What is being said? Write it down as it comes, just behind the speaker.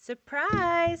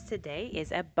Surprise! Today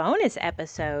is a bonus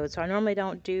episode. So I normally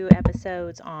don't do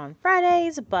episodes on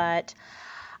Fridays, but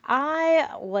I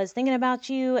was thinking about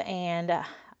you and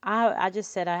I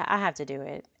just said I have to do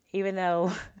it. Even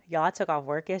though, y'all, I took off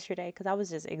work yesterday because I was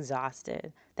just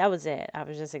exhausted. That was it. I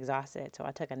was just exhausted. So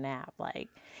I took a nap. Like,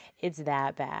 it's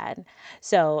that bad.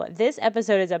 So this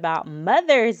episode is about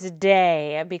Mother's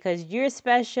Day because you're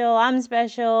special. I'm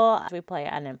special. We play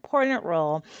an important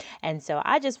role. And so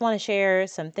I just want to share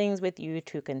some things with you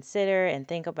to consider and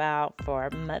think about for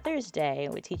Mother's Day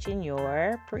with teaching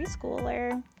your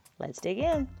preschooler. Let's dig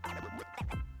in.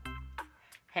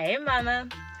 Hey, Mama.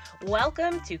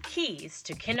 Welcome to Keys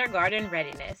to Kindergarten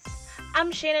Readiness.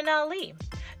 I'm Shannon Ali,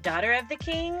 daughter of the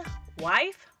king,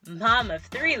 wife, mom of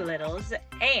three littles,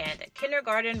 and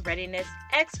kindergarten readiness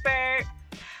expert.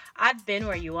 I've been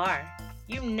where you are.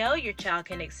 You know your child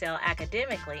can excel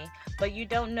academically, but you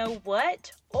don't know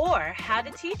what or how to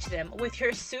teach them with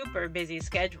your super busy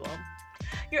schedule.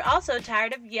 You're also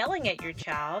tired of yelling at your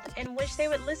child and wish they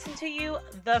would listen to you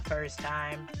the first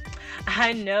time.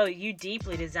 I know you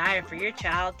deeply desire for your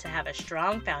child to have a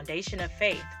strong foundation of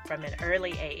faith from an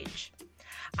early age.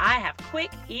 I have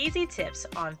quick, easy tips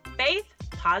on faith,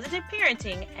 positive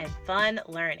parenting, and fun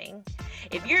learning.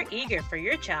 If you're eager for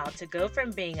your child to go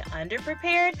from being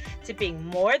underprepared to being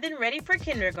more than ready for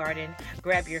kindergarten,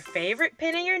 grab your favorite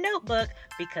pen and your notebook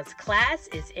because class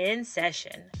is in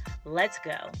session. Let's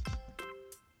go.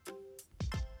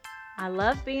 I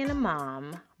love being a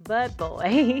mom, but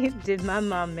boy, did my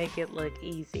mom make it look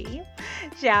easy.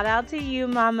 Shout out to you,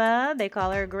 Mama. They call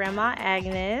her Grandma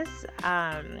Agnes.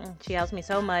 She helps me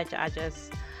so much.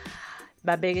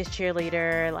 My biggest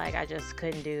cheerleader, I just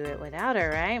couldn't do it without her,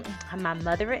 right? My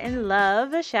mother in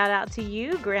love, shout out to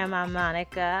you, Grandma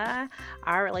Monica.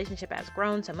 Our relationship has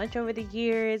grown so much over the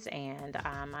years, and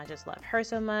I just love her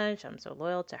so much. I'm so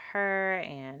loyal to her,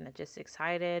 and just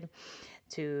excited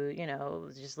to,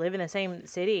 just live in the same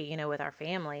city, with our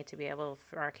family,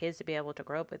 for our kids to be able to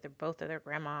grow up with both of their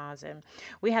grandmas. And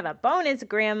we have a bonus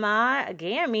grandma,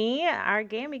 Gammy, our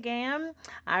Gammy Gam.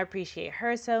 I appreciate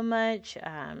her so much.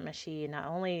 She not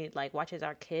only watches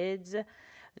our kids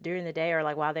during the day or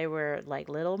while they were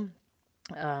little,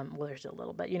 well, they're still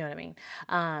little, but you know what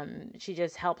I mean. She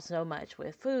just helps so much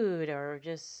with food or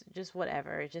just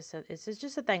whatever. It's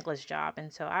just a thankless job,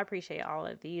 and so I appreciate all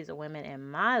of these women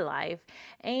in my life.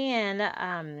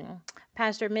 And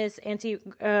Pastor Miss Auntie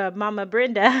Mama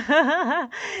Brenda,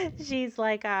 she's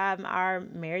our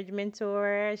marriage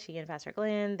mentor. She and Pastor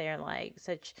Glenn, they're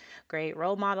such great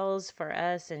role models for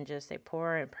us, and just they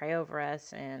pour and pray over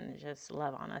us and just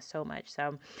love on us so much.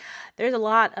 So there's a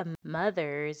lot of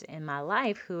mothers in my life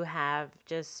who have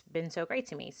just been so great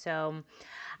to me. So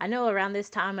I know around this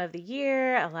time of the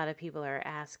year, a lot of people are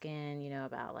asking,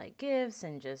 about gifts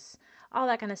and just all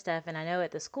that kind of stuff. And I know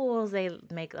at the schools, they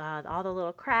make all the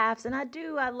little crafts. And I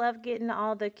love getting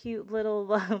all the cute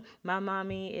little, my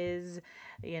mommy is,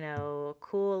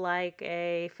 cool like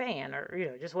a fan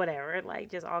or, just whatever.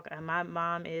 Just all, my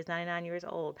mom is 99 years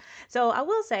old. So I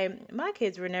will say my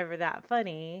kids were never that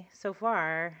funny so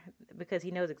far because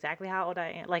he knows exactly how old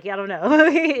I am. I don't know.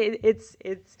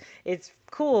 It's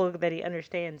cool that he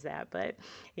understands that, but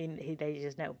they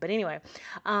just know. But anyway,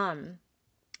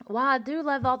 while I do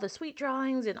love all the sweet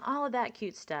drawings and all of that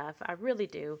cute stuff, I really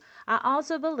do, I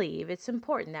also believe it's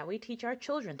important that we teach our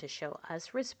children to show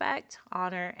us respect,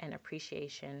 honor, and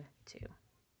appreciation too.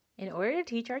 In order to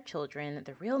teach our children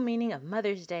the real meaning of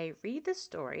Mother's Day, read the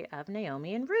story of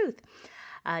Naomi and Ruth.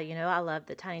 I love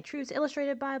the Tiny Truths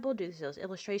Illustrated Bible due to those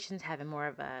illustrations having more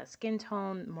of a skin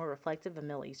tone, more reflective of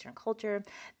Middle Eastern culture.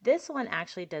 This one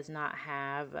actually does not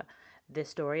have the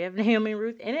story of Naomi and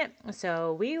Ruth in it.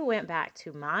 So we went back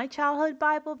to my childhood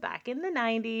Bible back in the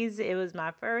 90s. It was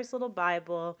my first little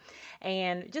Bible.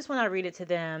 And just when I read it to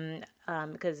them,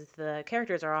 because the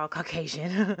characters are all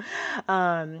Caucasian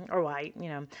or white,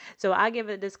 So I give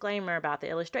a disclaimer about the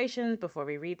illustrations before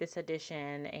we read this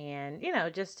edition and,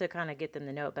 just to kind of get them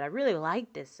to know it. But I really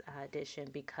like this edition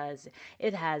because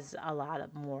it has a lot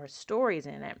of more stories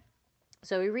in it.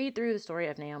 So we read through the story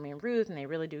of Naomi and Ruth, and they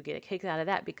really do get a kick out of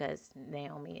that because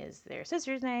Naomi is their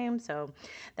sister's name. So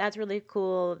that's really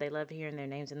cool. They love hearing their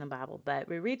names in the Bible. But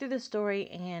we read through the story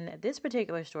and this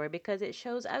particular story because it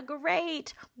shows a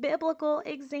great biblical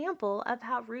example of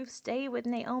how Ruth stayed with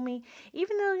Naomi,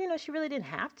 even though, she really didn't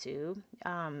have to,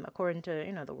 according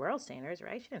to, the world standards,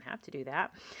 right? She didn't have to do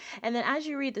that. And then as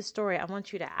you read the story, I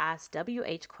want you to ask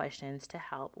WH questions to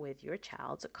help with your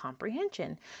child's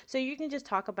comprehension. So you can just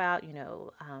talk about,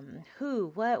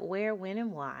 who, what, where, when,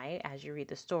 and why as you read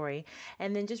the story,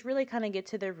 and then just really kind of get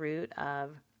to the root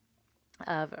of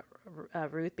of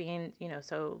Ruth being,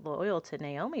 so loyal to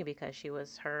Naomi because she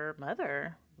was her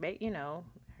mother,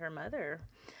 her mother.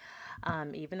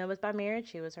 Even though it was by marriage,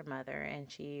 she was her mother, and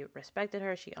she respected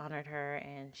her, she honored her,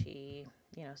 and she,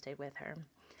 stayed with her.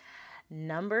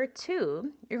 Number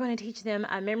 2, you're going to teach them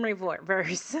a memory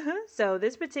verse. So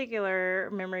this particular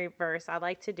memory verse I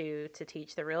like to do to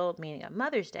teach the real meaning of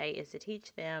Mother's Day is to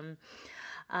teach them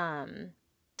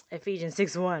Ephesians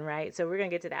 6:1, right? So we're going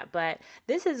to get to that. But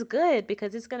this is good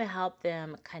because it's going to help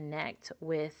them connect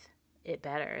with it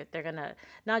better. They're going to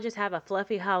not just have a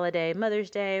fluffy holiday, Mother's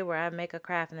Day, where I make a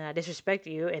craft and then I disrespect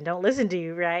you and don't listen to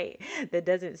you, right? That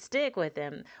doesn't stick with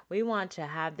them. We want to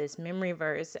have this memory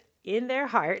verse in their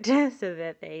heart so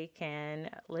that they can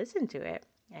listen to it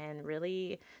and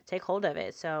really take hold of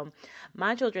it. So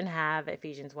my children have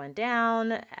Ephesians 1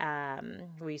 down.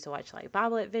 We used to watch like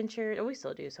Bible Adventures, or we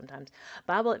still do sometimes,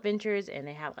 Bible Adventures, and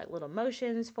they have like little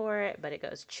motions for it, but it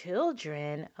goes,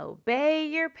 children, obey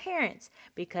your parents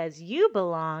because you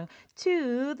belong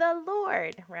to the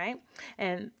Lord, right?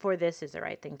 And for this is the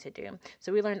right thing to do.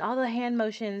 So we learned all the hand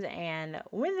motions, and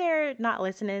when they're not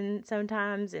listening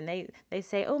sometimes and they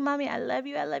say, oh, mommy, I love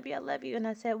you, I love you, I love you. And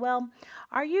I said, well,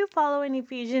 are you following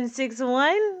Ephesians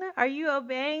 6:1? Are you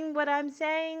obeying what I'm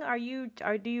saying?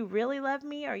 Do you really love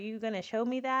me? Are you going to show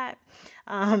me that?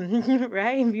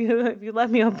 Right? If you love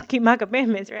me, keep my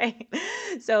commandments, right?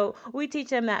 So we teach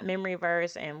them that memory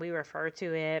verse and we refer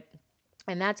to it.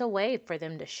 And that's a way for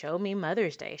them to show me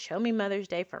Mother's Day. Show me Mother's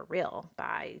Day for real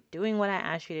by doing what I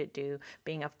asked you to do.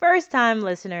 Being a first-time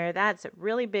listener, that's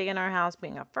really big in our house.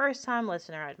 Being a first-time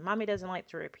listener, mommy doesn't like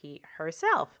to repeat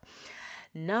herself.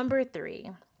 Number 3.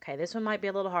 Okay, this one might be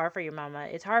a little hard for your mama.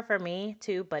 It's hard for me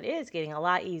too, but it is getting a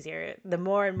lot easier the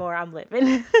more and more I'm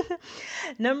living.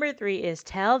 Number 3 is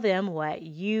tell them what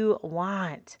you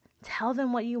want. Tell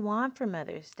them what you want for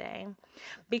Mother's Day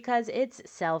because it's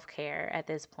self-care at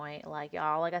this point. Like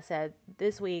y'all, like I said,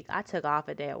 this week I took off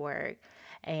a day at work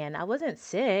and I wasn't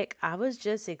sick. I was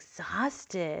just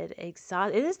exhausted.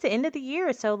 It is the end of the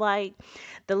year. So like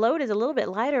the load is a little bit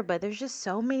lighter, but there's just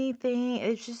so many things.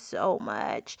 It's just so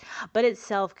much, but it's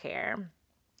self-care.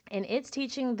 And it's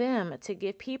teaching them to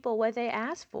give people what they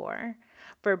ask for.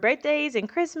 For birthdays and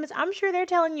Christmas, I'm sure they're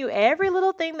telling you every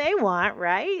little thing they want,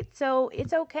 right? So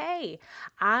it's okay.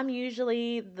 I'm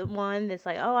usually the one that's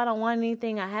like, oh, I don't want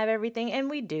anything. I have everything. And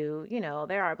we do,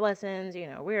 there are blessings,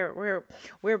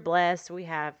 we're blessed. We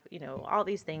have, all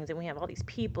these things, and we have all these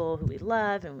people who we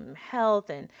love and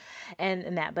health and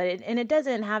that. But it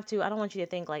doesn't have to, I don't want you to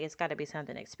think like it's got to be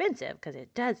something expensive because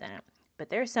it doesn't. But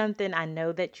there's something I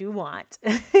know that you want.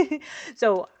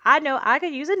 So I know I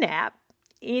could use a nap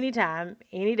anytime,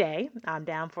 any day. I'm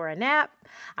down for a nap.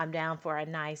 I'm down for a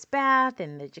nice bath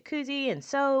in the jacuzzi and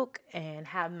soak and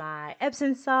have my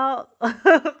Epsom salt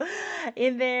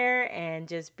in there and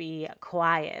just be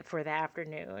quiet for the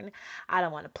afternoon. I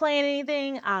don't want to plan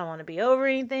anything. I don't want to be over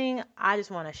anything. I just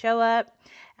want to show up,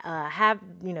 have,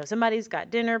 somebody's got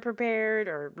dinner prepared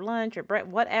or lunch or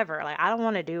whatever. Like, I don't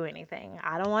want to do anything.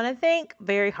 I don't want to think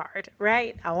very hard,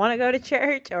 right? I want to go to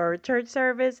church or church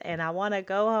service and I want to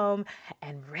go home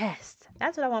and rest.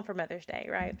 That's what I want for Mother's Day,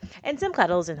 right? And some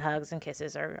cuddles and hugs and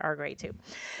kisses are great too.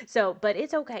 So, but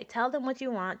it's okay. Tell them what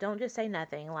you want. Don't just say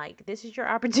nothing. Like, this is your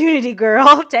opportunity,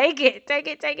 girl. Take it. Take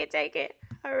it, take it, take it.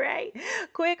 All right.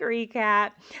 Quick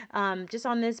recap. Just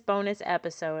on this bonus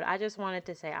episode, I just wanted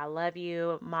to say I love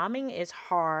you. Momming is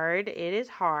hard. It is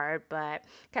hard, but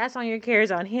cast all your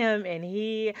cares on him, and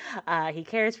he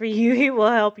cares for you. He will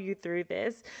help you through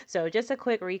this. So just a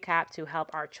quick recap to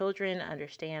help our children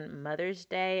understand Mother's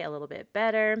Day a little bit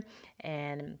better.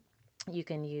 And you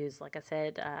can use, like I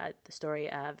said, the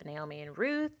story of Naomi and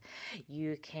Ruth.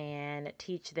 You can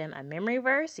teach them a memory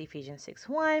verse, Ephesians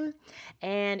 6:1,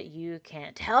 and you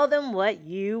can tell them what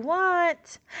you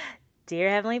want. Dear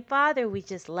Heavenly Father, we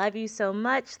just love you so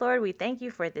much, Lord. We thank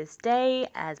you for this day.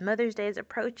 As Mother's Day is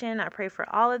approaching, I pray for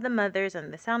all of the mothers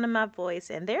and the sound of my voice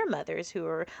and their mothers who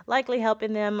are likely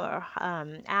helping them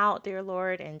out, dear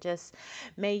Lord, and just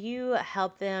may you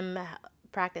help them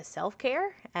practice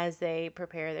self-care as they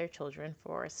prepare their children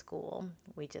for school.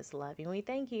 We just love you and we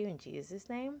thank you. In Jesus'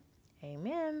 name,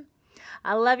 amen.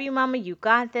 I love you, Mama. You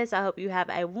got this. I hope you have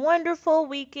a wonderful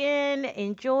weekend.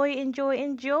 Enjoy, enjoy,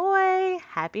 enjoy.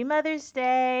 Happy Mother's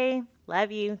Day.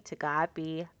 Love you. To God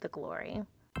be the glory.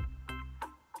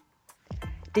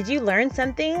 Did you learn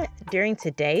something during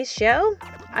today's show?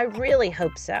 I really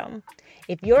hope so.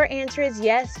 If your answer is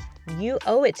yes, you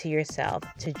owe it to yourself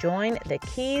to join the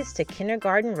Keys to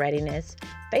Kindergarten Readiness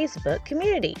Facebook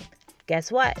community. Guess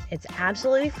what? It's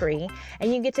absolutely free,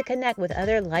 and you get to connect with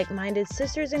other like-minded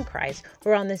sisters in Christ who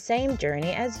are on the same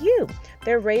journey as you.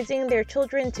 They're raising their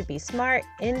children to be smart,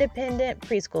 independent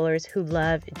preschoolers who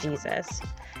love Jesus.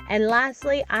 And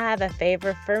lastly, I have a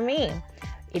favor for me.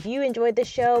 If you enjoyed the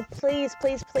show, please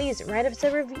write us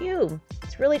a review.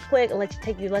 It's really quick. It'll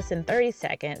take you less than 30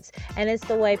 seconds. And it's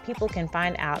the way people can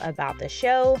find out about the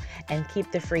show and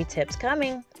keep the free tips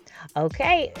coming.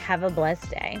 Okay, have a blessed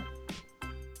day.